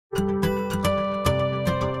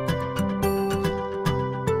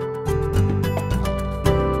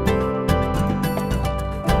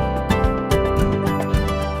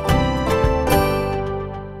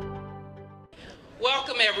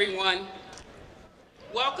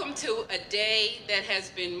Welcome to a day that has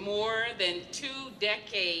been more than 2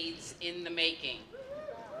 decades in the making.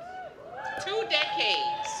 2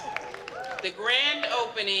 decades. The grand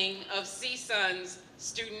opening of CSUN's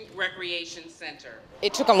Student Recreation Center.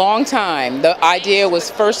 It took a long time. The idea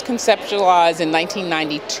was first conceptualized in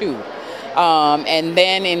 1992. And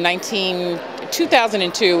then in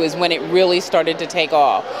 2002 is when it really started to take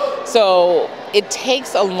off. So it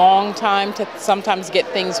takes a long time to sometimes get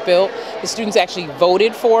things built. The students actually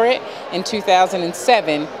voted for it in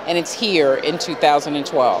 2007, and it's here in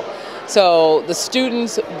 2012. So the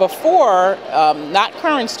students before, not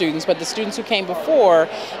current students, but the students who came before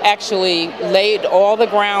actually laid all the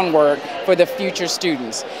groundwork for the future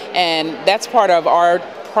students. And that's part of our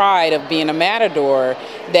pride of being a Matador,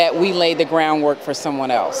 that we laid the groundwork for someone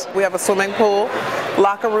else. We have a swimming pool,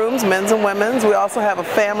 locker rooms, men's and women's. We also have a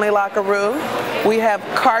family locker room. We have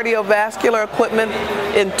cardiovascular equipment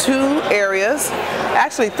in 2 areas,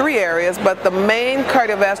 actually 3 areas, but the main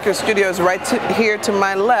cardiovascular studio is right here to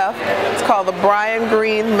my left. It's called the Brian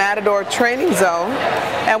Green Matador Training Zone.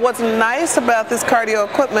 And what's nice about this cardio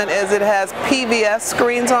equipment is it has PVS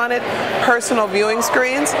screens on it, personal viewing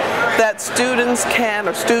screens, that students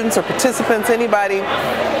or participants, anybody,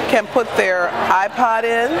 can put their iPod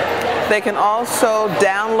in. They can also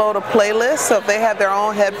download a playlist, so if they have their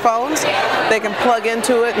own headphones, they can plug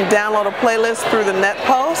into it and download a playlist through the net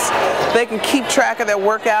post. They can keep track of their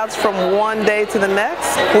workouts from one day to the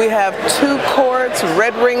next. We have 2 courts,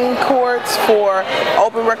 red ring courts for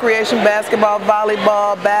open recreation, basketball,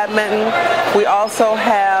 volleyball, badminton. We also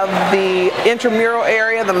have the intramural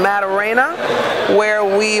area, the Mat Arena, where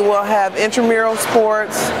we will have intramural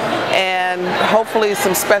sports and hopefully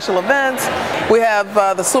some special events. We have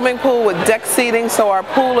the swimming pool with deck seating, so our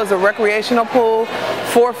pool is a recreational pool,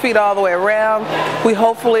 4 feet all the way around. We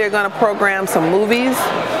hopefully are going to program some movie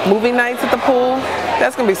nights at the pool.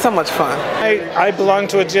 That's going to be so much fun. I belong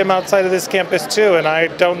to a gym outside of this campus too, and I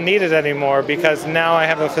don't need it anymore because now I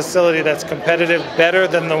have a facility that's competitive, better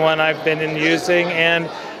than the one I've been using, and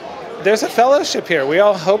there's a fellowship here. We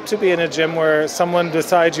all hope to be in a gym where someone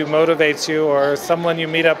beside you motivates you, or someone you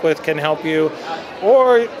meet up with can help you,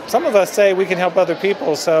 or some of us say we can help other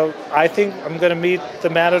people. So I think I'm going to meet the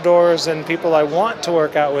Matadors and people I want to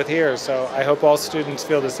work out with here. So I hope all students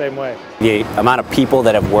feel the same way. The amount of people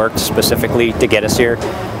that have worked specifically to get us here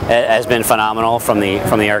has been phenomenal, from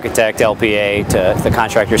the architect, LPA, to the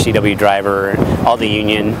contractor, CW driver, all the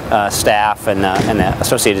union staff and the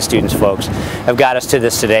associated students folks have got us to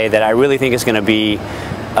this today that I really think is going to be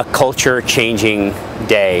a culture-changing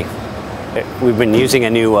day. We've been using a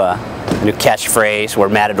new catchphrase where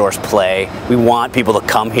Matadors play. We want people to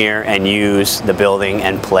come here and use the building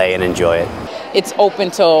and play and enjoy it. It's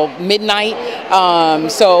open till midnight,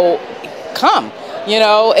 so come. You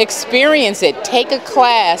know, experience it, take a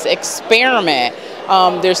class, experiment.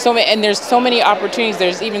 There's so many opportunities.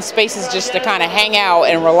 There's even spaces just to kind of hang out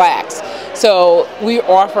and relax. So we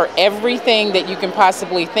offer everything that you can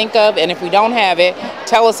possibly think of, and if we don't have it,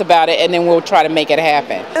 tell us about it, and then we'll try to make it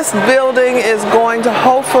happen. This building is going to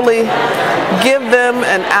hopefully give them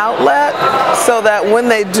an outlet so that when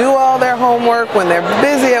they do all their homework, when they're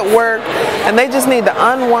busy at work, and they just need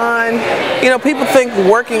to unwind. You know, people think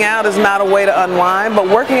working out is not a way to unwind, but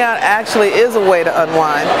working out actually is a way to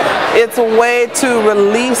unwind. It's a way to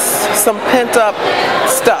release some pent-up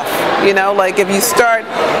stuff. You know, like if you start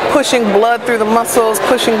pushing blood through the muscles,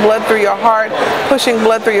 pushing blood through your heart, pushing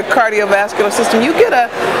blood through your cardiovascular system, you get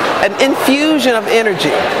an infusion of energy.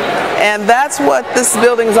 And that's what this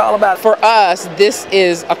building is all about. For us, this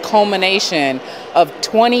is a culmination of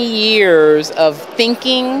 20 years of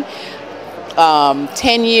thinking,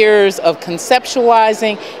 10 years of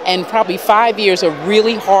conceptualizing, and probably 5 years of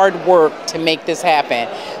really hard work to make this happen.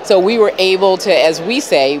 So we were able to, as we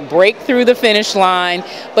say, break through the finish line,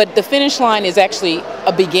 but the finish line is actually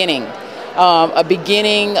a beginning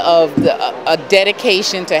of a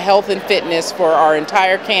dedication to health and fitness for our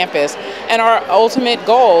entire campus. And our ultimate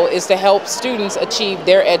goal is to help students achieve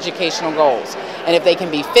their educational goals. And if they can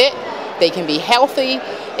be fit, they can be healthy,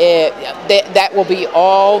 that will be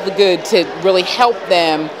all the good to really help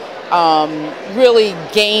them really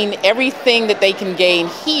gain everything that they can gain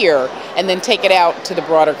here and then take it out to the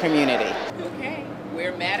broader community. Okay,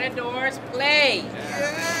 where Matadors play.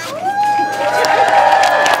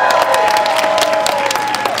 Yeah.